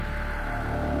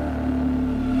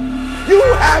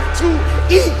have to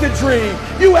eat the dream.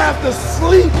 You have to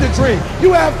sleep the dream.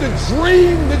 You have to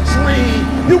dream the dream.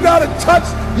 You got to touch.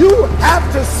 You have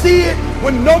to see it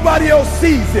when nobody else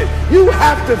sees it. You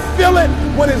have to feel it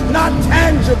when it's not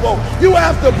tangible. You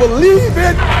have to believe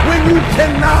it when you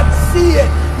cannot see it.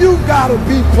 You got to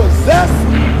be possessed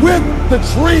with the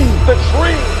dream. The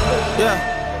dream. Yeah.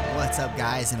 What's up,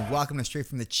 guys, and welcome to Straight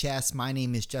from the Chest. My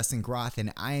name is Justin Groth,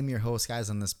 and I am your host, guys,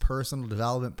 on this personal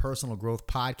development, personal growth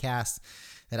podcast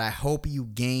that I hope you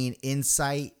gain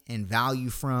insight and value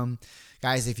from.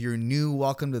 Guys, if you're new,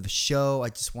 welcome to the show. I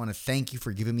just want to thank you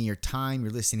for giving me your time,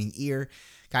 your listening ear.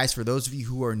 Guys, for those of you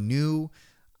who are new,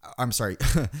 for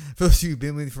those of you who've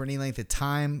been with me for any length of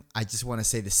time, I just want to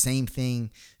say the same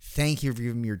thing. Thank you for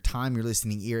giving me your time, your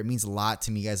listening ear. It means a lot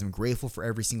to me, guys. I'm grateful for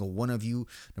every single one of you.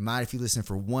 No matter if you listen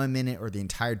for 1 minute or the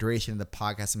entire duration of the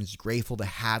podcast, I'm just grateful to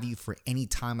have you for any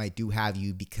time I do have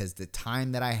you, because the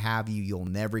time that I have you, you'll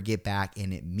never get back.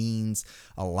 And it means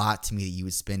a lot to me that you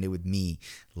would spend it with me,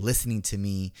 listening to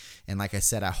me. And like I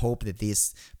said, I hope that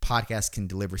this podcast can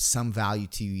deliver some value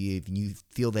to you. If you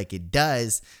feel like it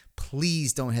does,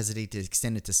 please don't hesitate to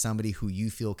extend it to somebody who you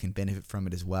feel can benefit from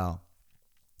it as well.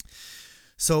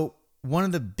 So one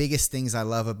of the biggest things I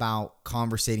love about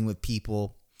conversating with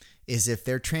people is if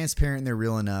they're transparent and they're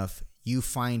real enough, you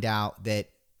find out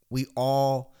that we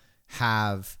all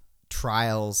have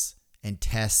trials and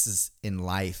tests in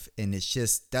life, and it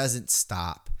just doesn't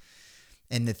stop.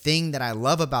 And the thing that I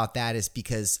love about that is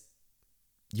because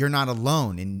you're not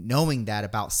alone in knowing that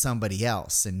about somebody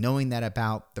else and knowing that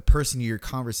about the person you're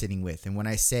conversating with. And when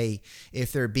I say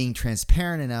if they're being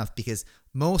transparent enough, because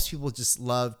most people just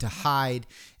love to hide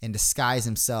and disguise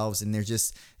themselves, and they're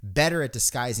just better at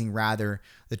disguising rather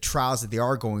the trials that they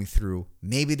are going through.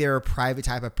 Maybe they're a private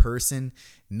type of person.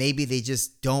 Maybe they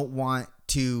just don't want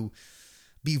to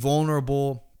be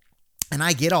vulnerable. And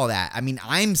I get all that. I mean,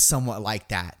 I'm somewhat like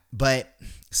that, but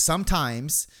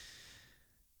sometimes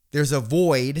there's a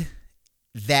void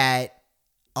that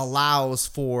allows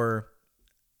for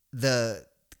the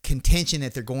contention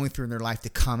that they're going through in their life to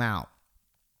come out.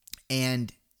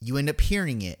 And you end up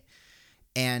hearing it.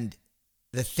 And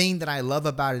the thing that I love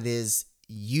about it is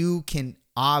you can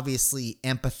obviously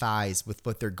empathize with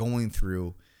what they're going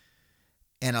through,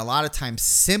 and a lot of times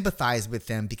sympathize with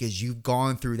them because you've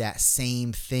gone through that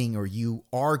same thing, or you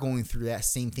are going through that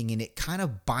same thing. And it kind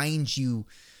of binds you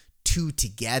two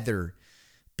together,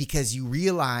 because you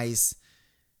realize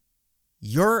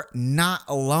you're not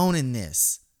alone in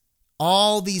this.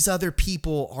 All these other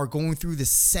people are going through the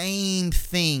same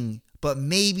thing, but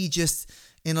maybe just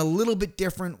in a little bit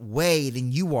different way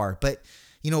than you are. But,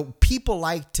 people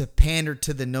like to pander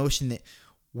to the notion that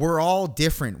we're all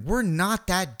different. We're not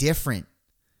that different.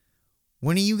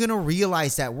 When are you going to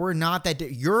realize that we're not that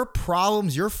different? Your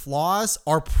problems, your flaws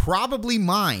are probably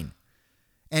mine,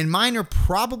 and mine are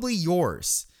probably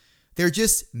yours. They're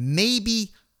maybe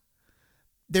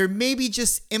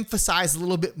just emphasized a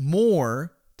little bit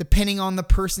more depending on the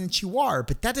person that you are,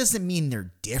 but that doesn't mean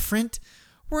they're different.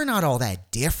 We're not all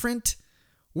that different.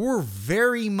 We're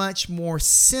very much more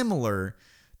similar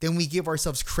than we give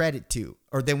ourselves credit to,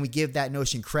 or than we give that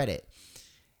notion credit.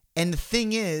 And the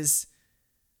thing is,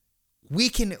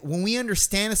 when we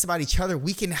understand this about each other,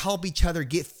 we can help each other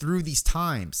get through these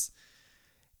times,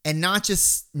 and not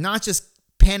just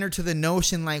pander to the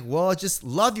notion like, well, just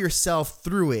love yourself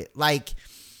through it. Like,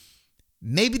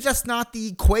 maybe that's not the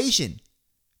equation.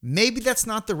 Maybe that's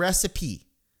not the recipe.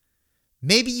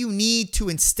 Maybe you need to,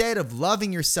 instead of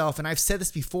loving yourself, and I've said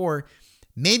this before,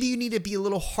 maybe you need to be a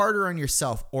little harder on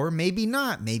yourself, or maybe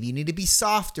not. Maybe you need to be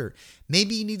softer.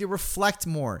 Maybe you need to reflect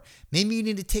more. Maybe you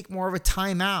need to take more of a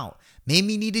time out.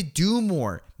 Maybe you need to do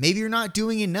more. Maybe you're not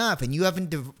doing enough, and you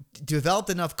haven't developed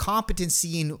enough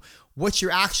competency in what you're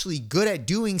actually good at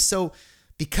doing. So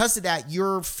because of that,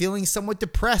 you're feeling somewhat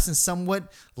depressed and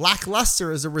somewhat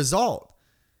lackluster as a result.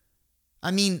 I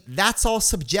mean, that's all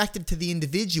subjective to the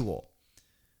individual.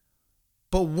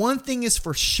 But one thing is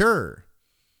for sure,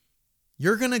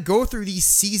 you're going to go through these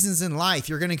seasons in life.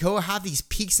 You're going to go have these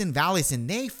peaks and valleys, and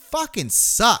they fucking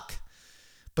suck.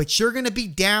 But you're going to be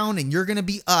down and you're going to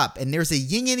be up, and there's a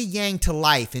yin and a yang to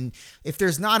life. And if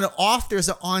there's not an off, there's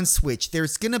an on switch.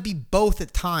 There's going to be both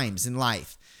at times in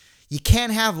life. You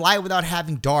can't have light without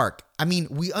having dark. I mean,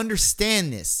 we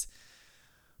understand this,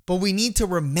 but we need to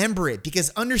remember it, because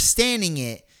understanding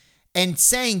it and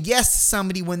saying yes to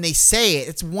somebody when they say it,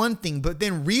 it's one thing, but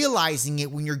then realizing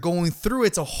it when you're going through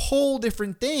it's a whole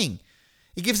different thing.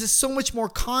 It gives us so much more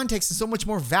context and so much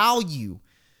more value.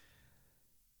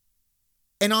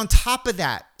 And on top of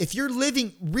that, if you're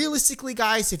living realistically,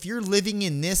 guys, if you're living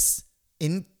in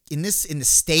the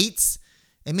States,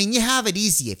 I mean, you have it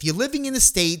easy. If you're living in the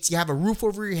States, you have a roof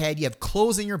over your head, you have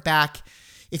clothes on your back.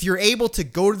 If you're able to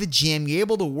go to the gym, you're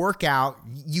able to work out,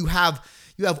 you have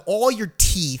all your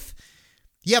teeth,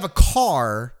 you have a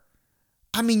car.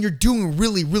 I mean, you're doing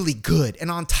really, really good. And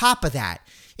on top of that,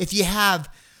 if you have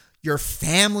your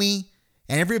family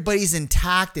and everybody's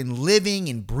intact and living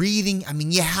and breathing, I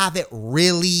mean, you have it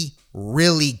really,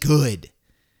 really good.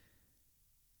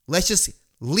 Let's just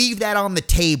leave that on the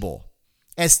table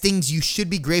as things you should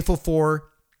be grateful for.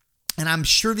 And I'm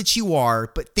sure that you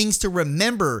are, but things to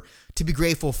remember to be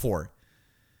grateful for.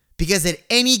 Because at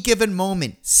any given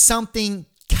moment, something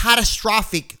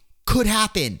catastrophic could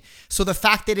happen. So the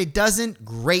fact that it doesn't,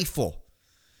 grateful.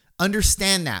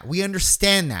 Understand that. We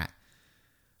understand that.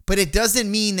 But it doesn't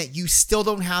mean that you still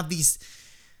don't have these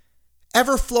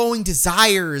ever-flowing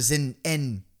desires and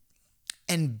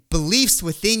beliefs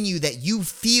within you that you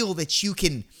feel that you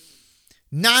can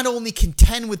not only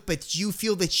contend with, but you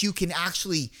feel that you can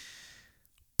actually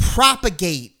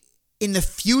propagate in the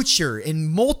future and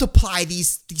multiply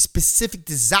these specific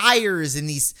desires and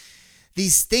these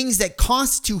things that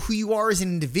constitute who you are as an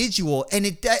individual, and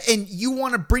you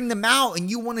want to bring them out and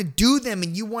you want to do them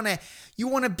and you want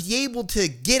to be able to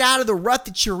get out of the rut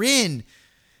that you're in.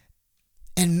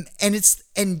 And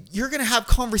you're going to have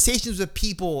conversations with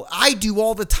people. I do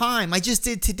all the time. I just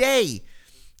did today.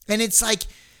 And it's like,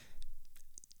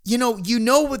 you know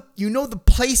the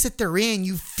place that they're in,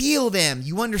 you feel them,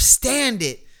 you understand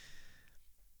it.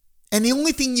 And the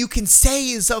only thing you can say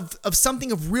is of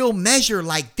something of real measure,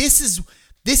 like this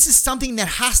is something that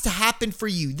has to happen for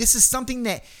you. This is something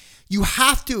that you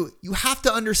have to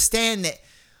understand, that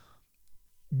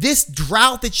this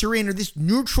drought that you're in, or this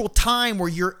neutral time where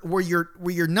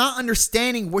you're not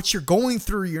understanding what you're going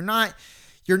through, you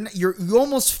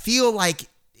almost feel like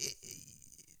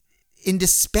in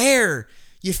despair.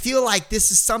 You feel like this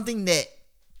is something that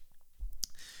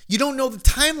you don't know the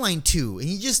timeline to, and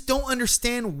you just don't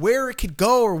understand where it could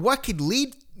go or what could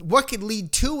lead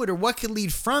to it or what could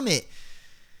lead from it.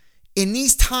 In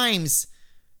these times,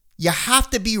 you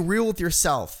have to be real with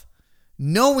yourself,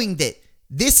 knowing that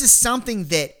this is something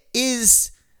that is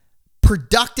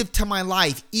productive to my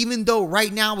life, even though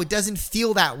right now it doesn't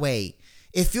feel that way.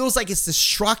 It feels like it's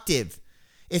destructive.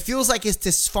 It feels like it's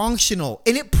dysfunctional,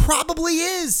 and it probably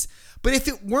is. But if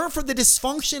it weren't for the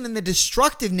dysfunction and the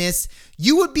destructiveness,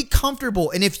 you would be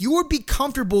comfortable. And if you would be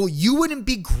comfortable, you wouldn't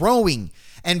be growing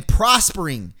and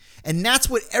prospering. And that's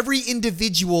what every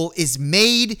individual is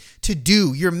made to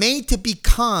do. You're made to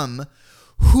become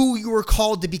who you were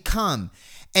called to become.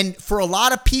 And for a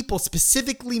lot of people,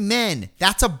 specifically men,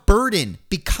 that's a burden.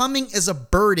 Becoming is a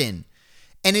burden.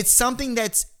 And it's something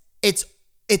it's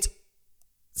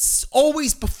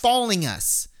always befalling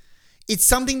us. It's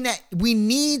something that we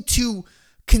need to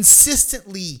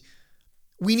consistently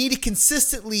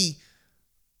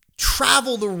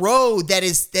travel the road that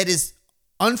is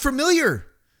unfamiliar,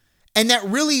 and that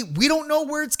really we don't know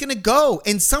where it's going to go.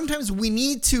 And sometimes we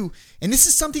need to, and this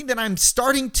is something that I'm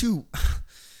starting to,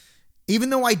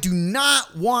 even though I do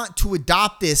not want to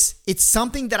adopt this, it's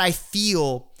something that I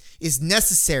feel is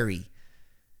necessary.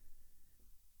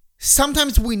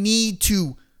 Sometimes we need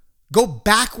to go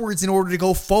backwards in order to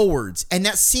go forwards. And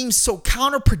that seems so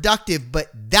counterproductive, but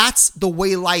that's the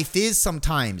way life is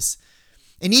sometimes.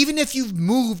 And even if you've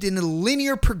moved in a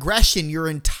linear progression your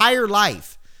entire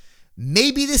life,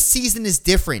 maybe this season is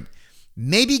different.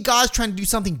 Maybe God's trying to do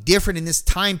something different in this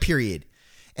time period.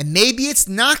 And maybe it's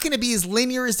not going to be as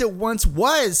linear as it once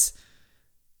was.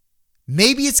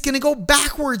 Maybe it's going to go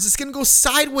backwards. It's going to go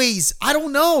sideways. I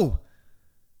don't know.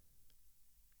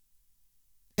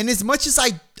 And as much as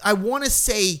I want to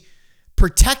say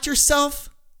protect yourself,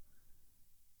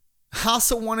 I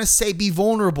also want to say be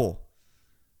vulnerable.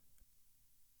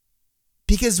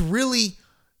 Because really,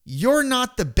 you're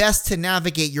not the best to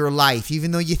navigate your life,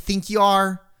 even though you think you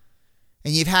are,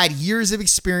 and you've had years of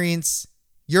experience.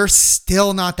 You're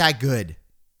still not that good.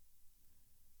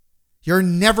 You're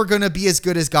never going to be as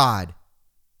good as God.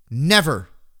 Never.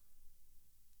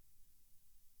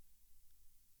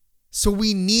 So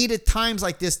we need at times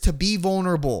like this to be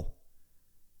vulnerable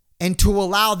and to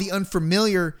allow the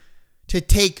unfamiliar to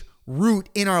take root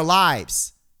in our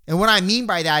lives. And what I mean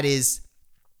by that is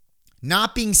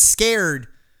not being scared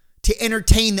to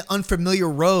entertain the unfamiliar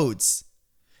roads.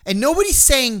 And nobody's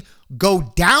saying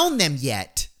go down them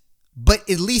yet, but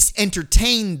at least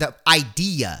entertain the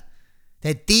idea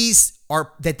that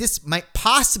this might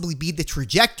possibly be the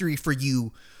trajectory for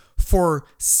you for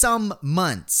some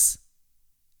months.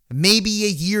 Maybe a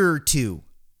year or two.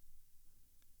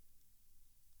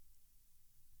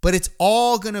 But it's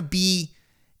all going to be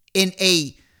in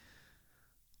a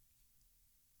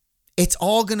it's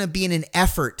all going to be in an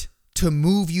effort to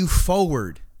move you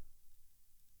forward.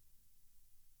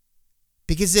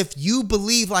 Because if you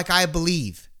believe like I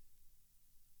believe,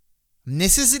 and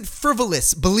this isn't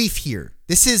frivolous belief here.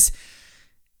 This is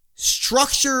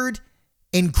structured,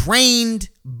 ingrained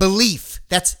belief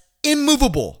that's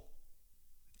immovable.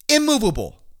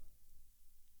 Immovable.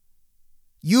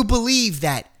 You believe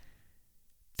that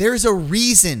there's a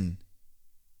reason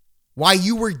why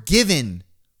you were given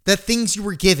the things you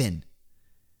were given.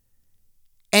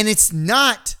 And it's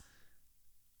not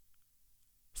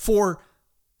for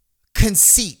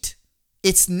conceit.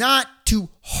 It's not to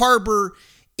harbor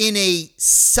in a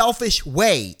selfish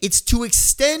way. It's to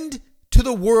extend to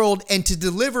the world and to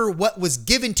deliver what was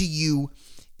given to you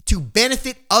to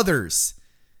benefit others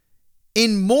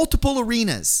in multiple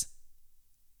arenas.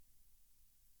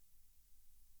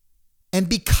 And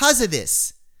because of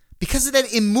this, because of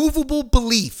that immovable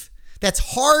belief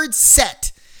that's hard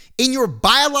set in your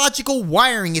biological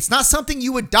wiring, it's not something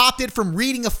you adopted from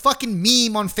reading a fucking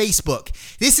meme on Facebook.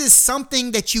 This is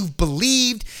something that you've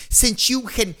believed since you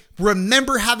can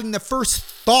remember having the first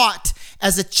thought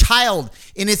as a child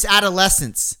in its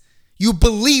adolescence. You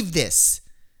believe this.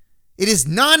 It is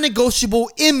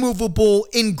non-negotiable, immovable,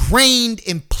 ingrained,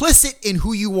 implicit in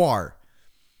who you are.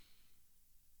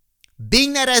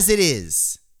 Being that as it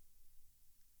is,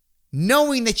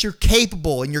 knowing that you're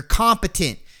capable and you're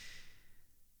competent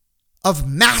of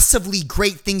massively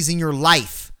great things in your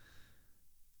life.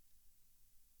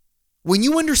 When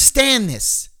you understand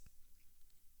this,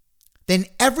 then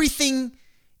everything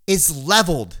is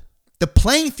leveled. The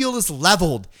playing field is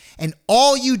leveled, and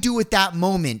all you do at that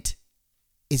moment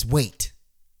is wait.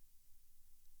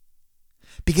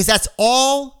 Because that's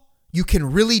all you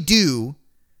can really do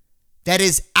that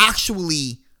is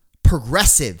actually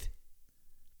progressive.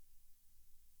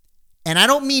 And I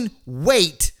don't mean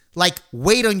wait like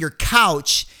wait on your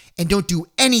couch and don't do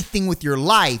anything with your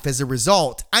life as a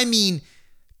result. I mean,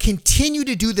 continue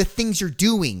to do the things you're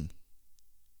doing.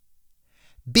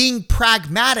 Being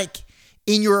pragmatic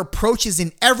in your approaches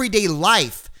in everyday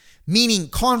life, meaning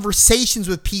conversations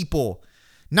with people,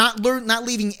 not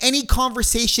leaving any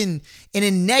conversation in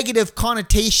a negative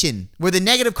connotation, with a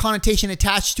negative connotation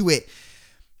attached to it.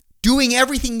 Doing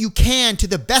everything you can to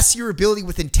the best of your ability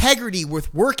with integrity,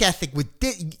 with work ethic, with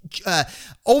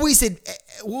always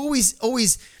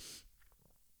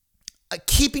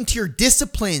keeping to your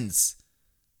disciplines.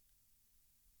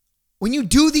 When you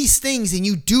do these things and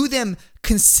you do them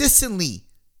consistently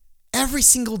every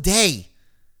single day,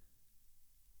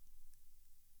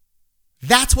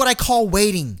 that's what I call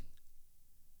waiting.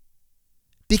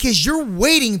 Because you're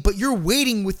waiting, but you're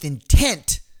waiting with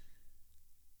intent.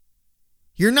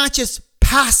 You're not just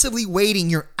passively waiting,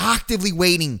 you're actively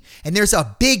waiting. And there's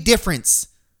a big difference.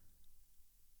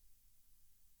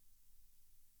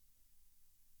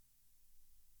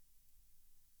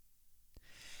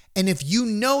 And if you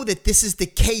know that this is the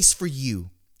case for you,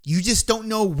 you just don't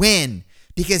know when,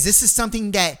 because this is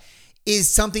something that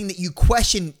you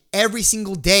question every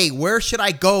single day. Where should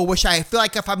I go? I feel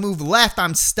like if I move left,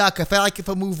 I'm stuck. I feel like if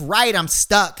I move right, I'm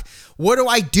stuck. What do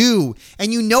I do?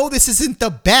 And you know this isn't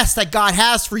the best that God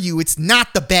has for you. It's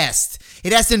not the best.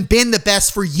 It hasn't been the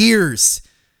best for years.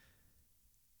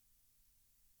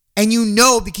 And you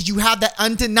know because you have that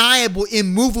undeniable,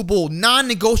 immovable,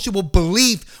 non-negotiable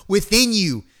belief within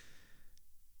you.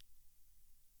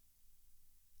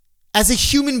 As a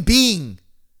human being,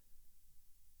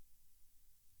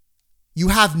 you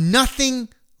have nothing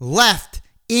left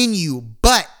in you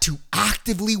but to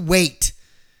actively wait.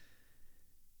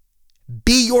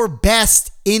 Be your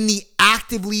best in the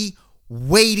actively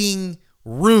waiting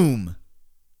room.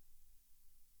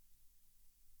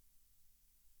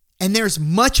 And there's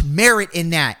much merit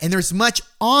in that. And there's much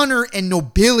honor and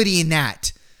nobility in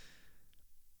that.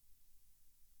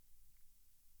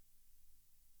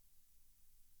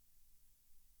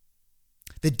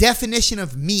 The definition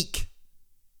of meek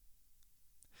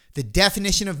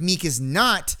is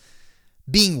not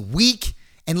being weak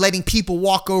and letting people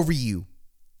walk over you.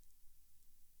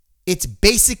 It's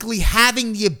basically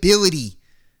having the ability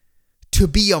to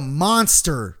be a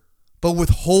monster, but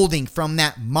withholding from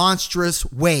that monstrous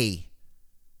way.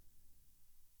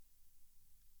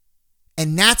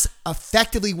 And that's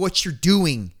effectively what you're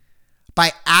doing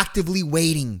by actively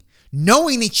waiting.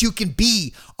 Knowing that you can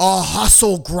be a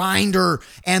hustle grinder,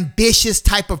 ambitious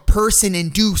type of person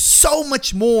and do so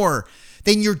much more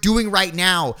than you're doing right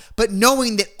now. But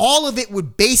knowing that all of it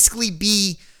would basically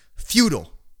be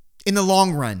futile in the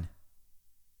long run.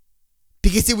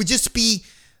 Because it would just be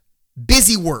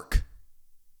busy work.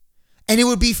 And it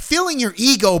would be filling your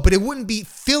ego, but it wouldn't be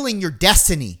filling your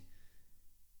destiny.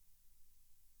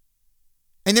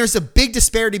 And there's a big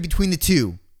disparity between the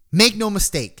two. Make no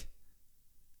mistake.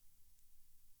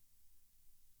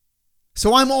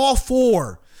 So I'm all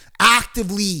for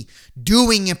actively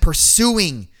doing and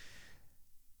pursuing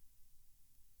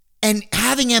and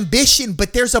having ambition,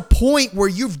 but there's a point where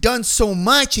you've done so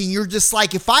much and you're just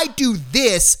like, if I do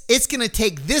this, it's going to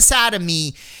take this out of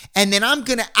me, and then I'm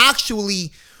going to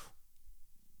actually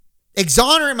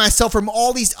exonerate myself from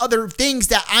all these other things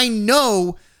that I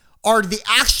know are the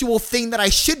actual thing that I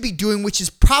should be doing, which is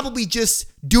probably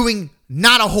just doing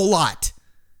not a whole lot.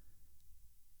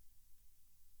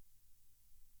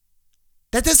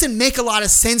 That doesn't make a lot of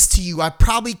sense to you. I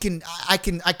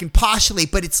can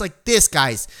postulate, but it's like this,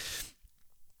 guys.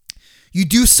 You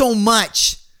do so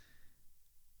much.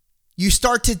 You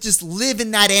start to just live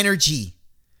in that energy,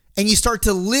 and you start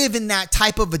to live in that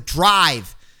type of a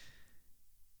drive.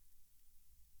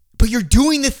 But you're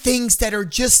doing the things that are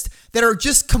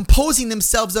just composing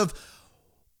themselves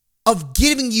of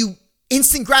giving you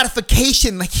instant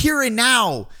gratification, like here and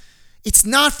now. It's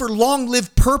not for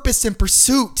long-lived purpose and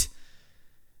pursuit.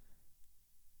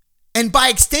 And by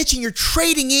extension, you're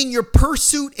trading in your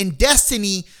pursuit and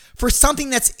destiny for something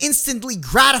that's instantly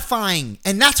gratifying.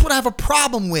 And that's what I have a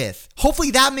problem with.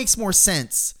 Hopefully that makes more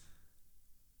sense.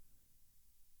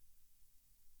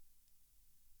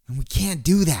 And we can't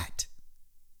do that.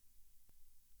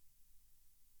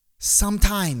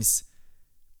 Sometimes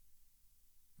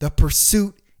the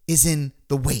pursuit is in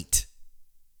the wait.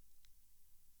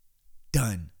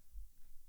 Done.